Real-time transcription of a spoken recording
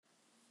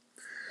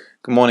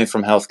Good morning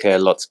from healthcare.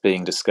 Lots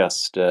being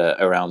discussed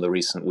around the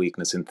recent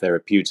weakness in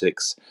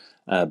therapeutics.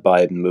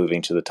 Biden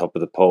moving to the top of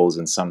the polls,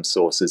 in some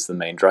sources, the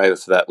main driver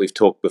for that. We've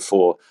talked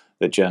before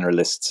that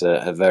generalists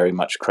have very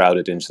much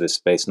crowded into this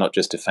space, not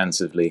just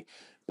defensively,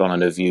 but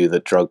on a view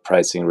that drug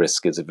pricing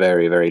risk is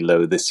very, very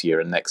low this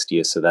year and next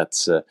year. So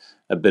that's a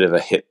bit of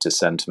a hit to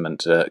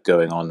sentiment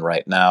going on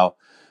right now.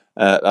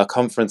 Our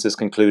conference is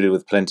concluded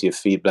with plenty of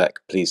feedback.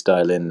 Please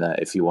dial in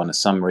if you want a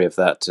summary of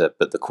that.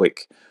 But the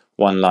quick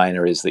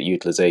one-liner is that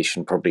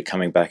utilization probably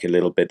coming back a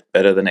little bit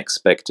better than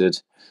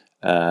expected.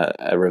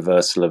 A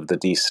reversal of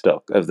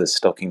the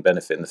stocking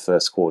benefit in the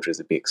first quarter is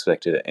to be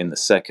expected in the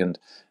second,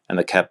 and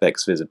the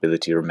capex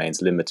visibility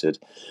remains limited.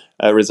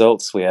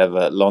 Results: we have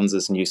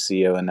Lonza's new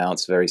CEO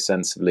announced very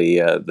sensibly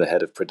the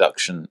head of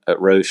production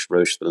at Roche.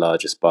 Roche, the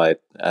largest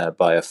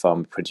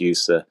biopharma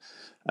producer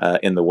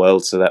in the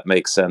world, so that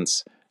makes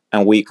sense.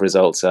 And weak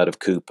results out of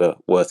Cooper,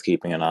 worth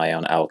keeping an eye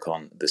on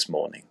Alcon this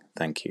morning.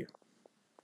 Thank you.